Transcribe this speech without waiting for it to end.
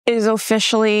It is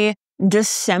officially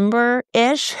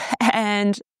December-ish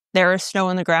and there is snow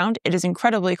on the ground. It is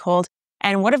incredibly cold.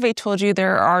 And what if I told you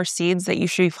there are seeds that you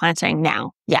should be planting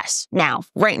now? Yes, now,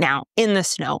 right now, in the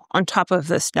snow, on top of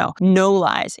the snow. No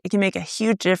lies. It can make a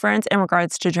huge difference in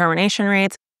regards to germination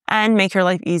rates and make your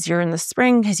life easier in the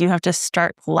spring because you have to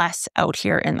start less out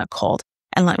here in the cold.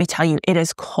 And let me tell you, it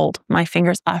is cold. My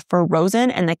fingers are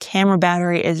frozen and the camera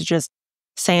battery is just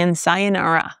saying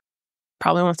sayonara.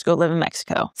 Probably wants to go live in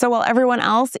Mexico. So while everyone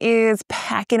else is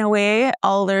packing away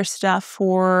all their stuff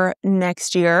for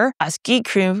next year, us Geek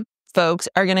Crew folks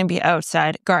are going to be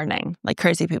outside gardening like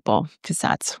crazy people because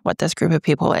that's what this group of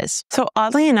people is. So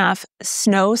oddly enough,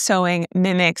 snow sowing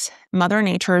mimics Mother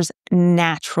Nature's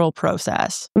natural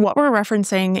process. What we're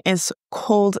referencing is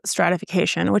cold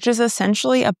stratification, which is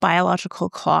essentially a biological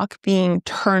clock being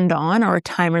turned on or a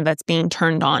timer that's being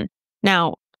turned on.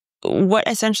 Now, what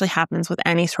essentially happens with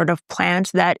any sort of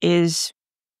plant that is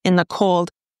in the cold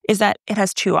is that it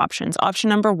has two options. Option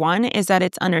number one is that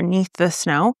it's underneath the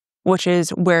snow, which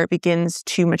is where it begins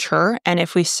to mature. And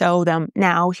if we sow them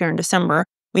now here in December,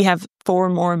 we have 4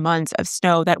 more months of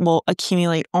snow that will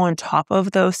accumulate on top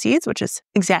of those seeds, which is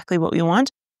exactly what we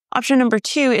want. Option number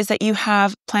 2 is that you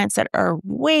have plants that are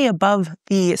way above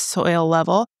the soil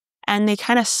level and they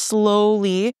kind of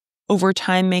slowly over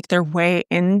time make their way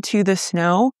into the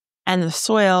snow and the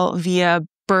soil via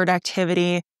bird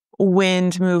activity,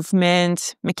 wind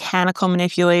movement, mechanical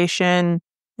manipulation,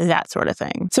 that sort of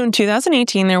thing. So in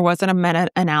 2018, there wasn't a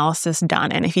meta-analysis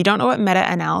done. And if you don't know what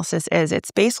meta-analysis is, it's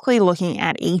basically looking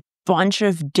at a bunch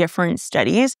of different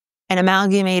studies and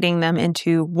amalgamating them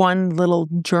into one little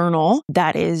journal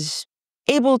that is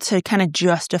able to kind of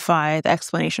justify the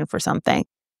explanation for something.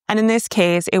 And in this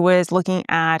case, it was looking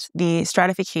at the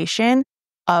stratification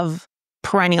of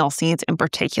perennial seeds in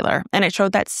particular. And it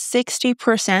showed that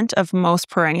 60% of most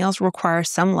perennials require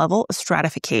some level of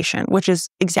stratification, which is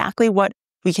exactly what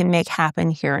we can make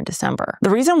happen here in December. The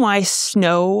reason why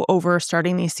snow over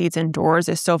starting these seeds indoors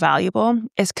is so valuable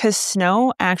is because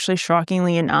snow actually,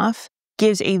 shockingly enough,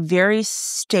 gives a very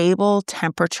stable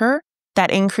temperature that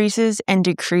increases and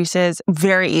decreases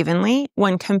very evenly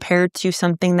when compared to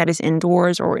something that is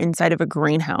indoors or inside of a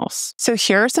greenhouse. So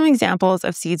here are some examples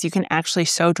of seeds you can actually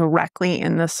sow directly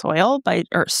in the soil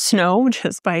or snow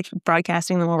just by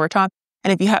broadcasting them over top.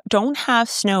 And if you don't have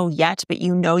snow yet, but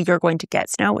you know you're going to get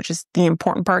snow, which is the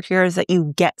important part here is that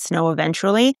you get snow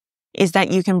eventually, is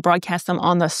that you can broadcast them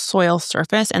on the soil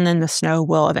surface and then the snow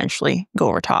will eventually go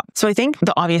over top. So I think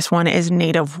the obvious one is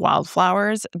native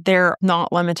wildflowers. They're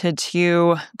not limited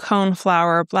to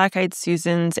coneflower, black-eyed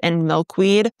Susans, and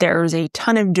milkweed. There's a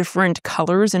ton of different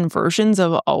colors and versions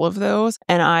of all of those.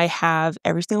 And I have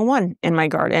every single one in my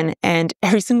garden. And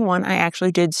every single one I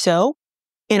actually did sow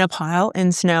in a pile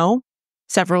in snow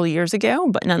several years ago,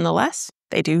 but nonetheless,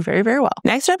 they do very, very well.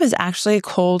 Next up is actually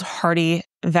cold hardy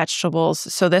vegetables.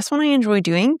 So this one I enjoy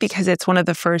doing because it's one of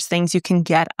the first things you can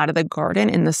get out of the garden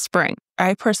in the spring.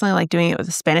 I personally like doing it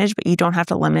with spinach, but you don't have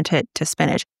to limit it to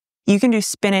spinach. You can do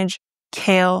spinach,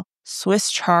 kale, Swiss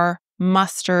chard,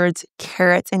 mustards,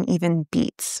 carrots, and even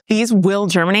beets. These will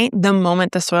germinate the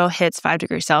moment the soil hits 5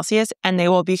 degrees Celsius, and they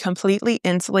will be completely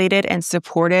insulated and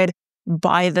supported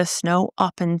by the snow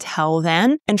up until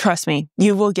then. And trust me,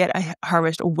 you will get a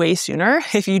harvest way sooner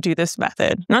if you do this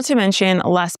method. Not to mention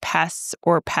less pests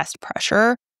or pest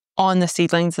pressure on the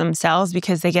seedlings themselves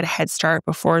because they get a head start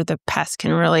before the pests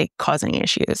can really cause any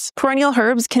issues. Perennial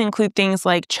herbs can include things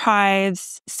like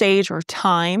chives, sage, or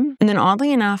thyme, and then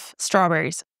oddly enough,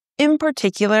 strawberries. In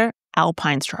particular,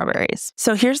 alpine strawberries.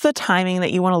 So here's the timing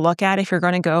that you want to look at if you're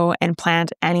going to go and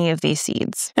plant any of these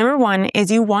seeds. Number 1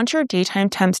 is you want your daytime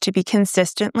temps to be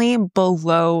consistently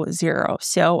below 0.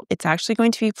 So it's actually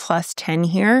going to be plus 10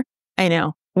 here. I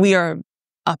know we are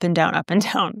up and down, up and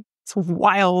down. It's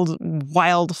wild,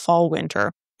 wild fall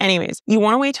winter. Anyways, you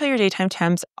want to wait till your daytime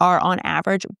temps are on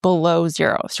average below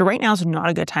 0. So right now is not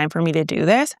a good time for me to do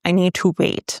this. I need to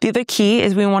wait. The other key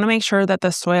is we want to make sure that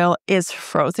the soil is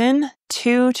frozen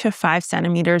 2 to 5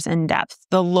 centimeters in depth.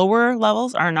 The lower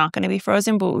levels are not going to be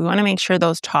frozen, but we want to make sure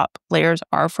those top layers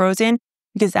are frozen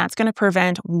because that's going to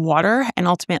prevent water and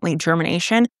ultimately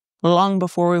germination long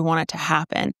before we want it to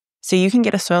happen. So you can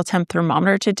get a soil temp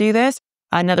thermometer to do this.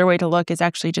 Another way to look is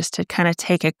actually just to kind of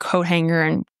take a coat hanger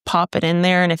and pop it in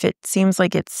there. And if it seems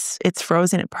like it's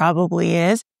frozen, it probably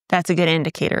is. That's a good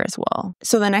indicator as well.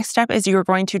 So the next step is you're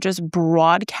going to just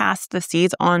broadcast the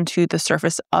seeds onto the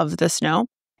surface of the snow.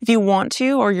 If you want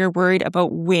to, or you're worried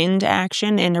about wind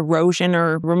action and erosion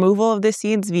or removal of the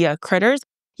seeds via critters,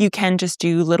 you can just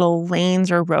do little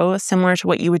lanes or rows similar to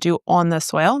what you would do on the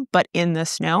soil, but in the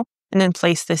snow, and then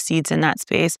place the seeds in that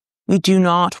space We do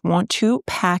not want to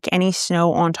pack any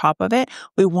snow on top of it.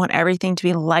 We want everything to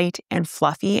be light and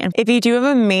fluffy. And if you do have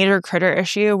a major critter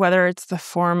issue, whether it's the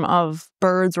form of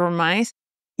birds or mice,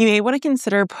 you may want to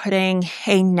consider putting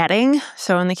a netting.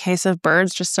 So in the case of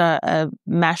birds, just a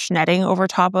mesh netting over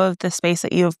top of the space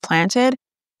that you have planted.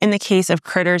 In the case of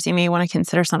critters, you may want to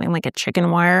consider something like a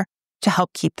chicken wire to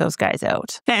help keep those guys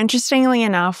out. Now, interestingly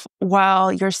enough,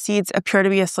 while your seeds appear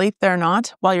to be asleep, they're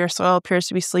not. While your soil appears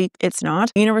to be asleep, it's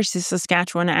not. The University of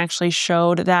Saskatchewan actually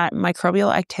showed that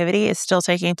microbial activity is still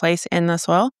taking place in the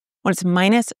soil. When it's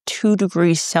minus 2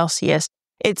 degrees Celsius,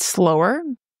 it's slower,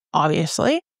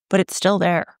 obviously, but it's still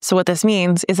there. So what this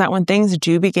means is that when things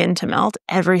do begin to melt,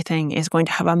 everything is going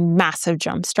to have a massive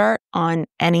jump start on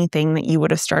anything that you would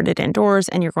have started indoors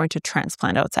and you're going to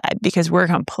transplant outside, because we're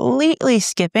completely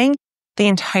skipping the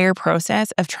entire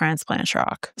process of transplant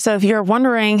shock. So if you're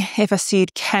wondering if a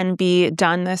seed can be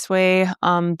done this way,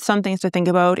 some things to think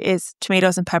about is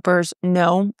tomatoes and peppers,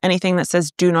 no. Anything that says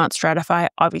do not stratify,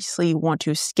 obviously you want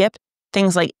to skip.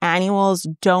 Things like annuals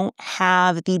don't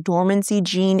have the dormancy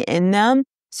gene in them.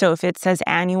 So if it says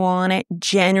annual on it,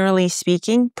 generally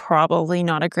speaking, probably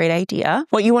not a great idea.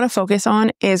 What you want to focus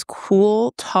on is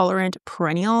cool, tolerant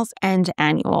perennials and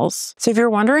annuals. So if you're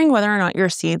wondering whether or not your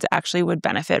seeds actually would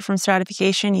benefit from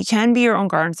stratification, you can be your own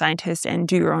garden scientist and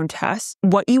do your own tests.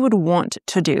 What you would want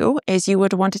to do is you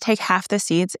would want to take half the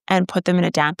seeds and put them in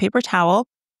a damp paper towel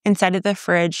inside of the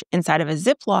fridge, inside of a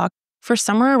Ziploc for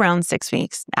somewhere around 6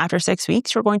 weeks. After 6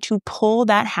 weeks, you're going to pull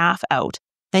that half out.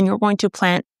 Then you're going to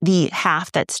plant the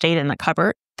half that stayed in the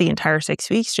cupboard the entire 6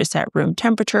 weeks, just at room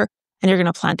temperature, and you're going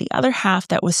to plant the other half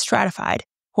that was stratified.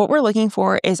 What we're looking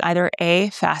for is either A,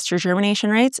 faster germination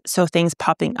rates, so things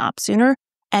popping up sooner,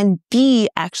 and B,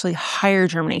 actually higher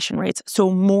germination rates, so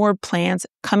more plants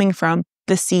coming from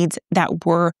the seeds that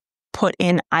were put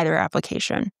in either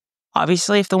application.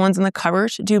 Obviously, if the ones in the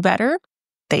cupboard do better,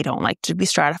 they don't like to be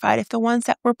stratified. If the ones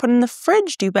that were put in the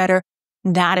fridge do better,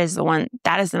 that is the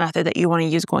method that you want to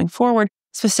use going forward,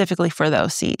 specifically for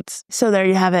those seeds. So there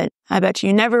you have it. I bet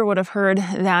you never would have heard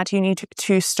that you need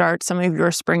to start some of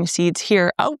your spring seeds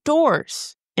here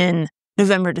outdoors in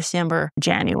November, December,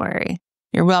 January.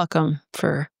 You're welcome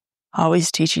for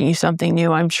always teaching you something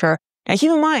new, I'm sure. Now keep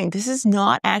in mind, this is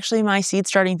not actually my seed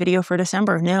starting video for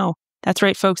December. No, that's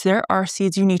right, folks. There are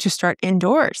seeds you need to start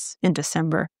indoors in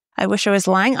December. I wish I was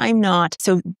lying. I'm not.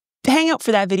 So hang out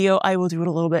for that video. I will do it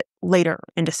a little bit later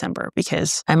in December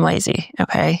because I'm lazy.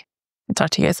 Okay. I'll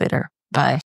talk to you guys later. Bye.